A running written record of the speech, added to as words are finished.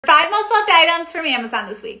most loved items from Amazon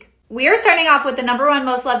this week. We are starting off with the number one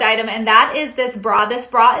most loved item, and that is this bra. This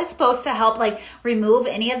bra is supposed to help remove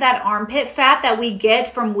any of that armpit fat that we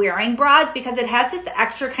get from wearing bras because it has this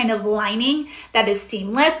extra kind of lining that is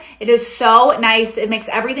seamless. It is so nice. It makes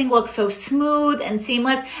everything look so smooth and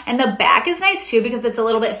seamless. And the back is nice too because it's a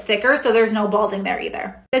little bit thicker, so there's no bulging there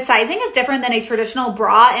either. The sizing is different than a traditional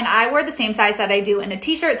bra, and I wear the same size that I do in a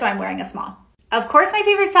t-shirt, so I'm wearing a small. Of course, my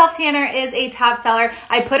favorite self-tanner is a top seller.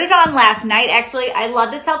 I put it on last night, actually. I love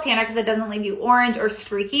the self-tanner because it doesn't leave you orange or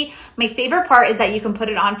streaky. My favorite part is that you can put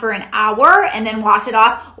it on for an hour and then wash it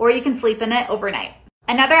off, or you can sleep in it overnight.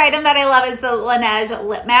 Another item that I love is the Laneige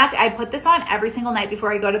lip mask. I put this on every single night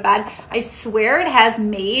before I go to bed. I swear it has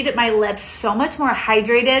made my lips so much more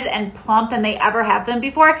hydrated and plump than they ever have been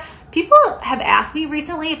before. People have asked me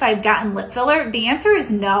recently if I've gotten lip filler. The answer is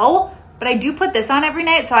no. But I do put this on every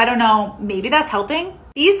night, so I don't know, maybe that's helping.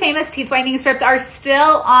 These famous teeth whitening strips are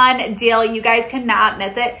still on deal. You guys cannot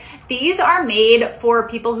miss it. These are made for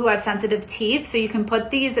people who have sensitive teeth, so you can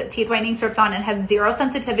put these teeth whitening strips on and have zero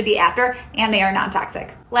sensitivity after, and they are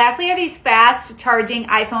non-toxic. Lastly are these fast charging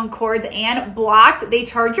iPhone cords and blocks. They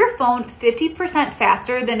charge your phone 50%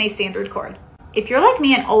 faster than a standard cord. If you're like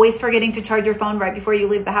me and always forgetting to charge your phone right before you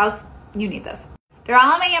leave the house, you need this. They're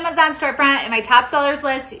all on my Amazon storefront and my top sellers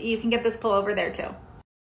list. You can get this pullover there too.